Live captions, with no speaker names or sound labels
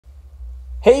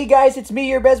Hey guys, it's me,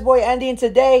 your best boy Andy, and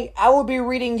today I will be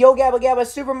reading Yo Gabba Gabba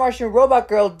Super Martian Robot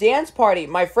Girl Dance Party,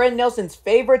 my friend Nelson's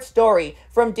favorite story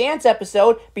from dance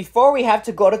episode before we have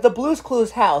to go to the Blue's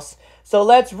Clues house. So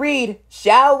let's read,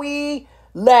 shall we?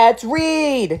 Let's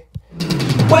read!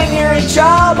 When you're in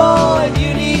trouble and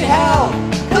you need help,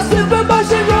 the Super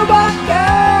Martian Robot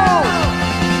Girl!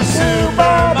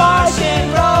 Super Martian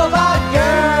Robot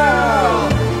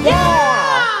Girl!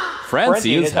 Yeah!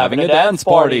 Francine is having a dance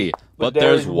party, but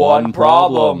there's one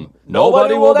problem.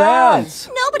 Nobody will dance.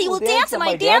 Nobody will dance at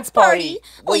my dance party.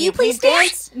 Will you please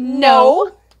dance?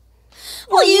 No.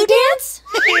 Will you dance?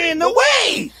 In the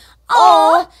way!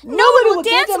 Oh, nobody will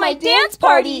dance at my dance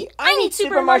party. I need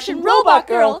Super Martian Robot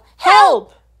Girl.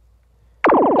 Help!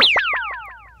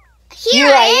 Here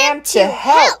I am to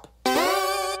help.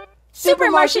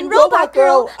 Super Martian Robot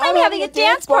Girl, I'm having a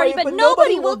dance party, but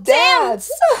nobody will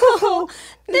dance.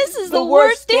 This is the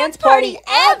worst dance party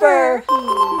ever.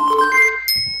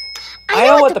 I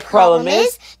know what the problem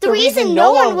is. The reason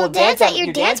no one will dance at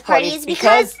your dance party is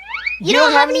because you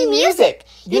don't have any music.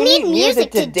 You need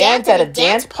music to dance at a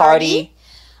dance party.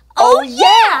 Oh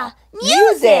yeah,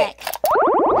 music.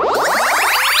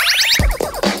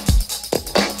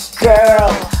 Girl,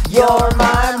 you're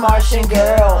my Martian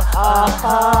girl.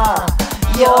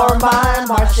 You're my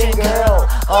Martian girl.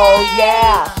 Oh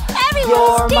yeah.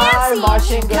 You're Everyone's my dancing.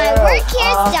 Martian girl. My work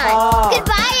here's done.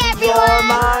 Goodbye, You're everyone.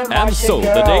 my Martian And so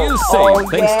girl. the day is saved Oh,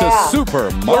 thanks yeah. to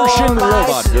Super Martian You're my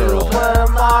Robot Girl.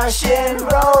 Super Martian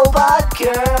Robot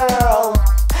Girl.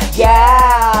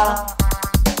 Yeah.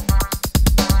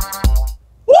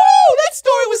 Woo! That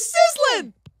story was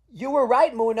sizzling! You were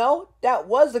right, Muno. That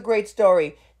was a great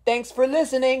story. Thanks for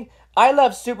listening. I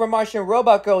love Super Martian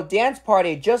Robot Girl Dance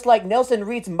Party just like Nelson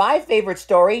reads my favorite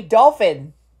story,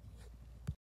 Dolphin.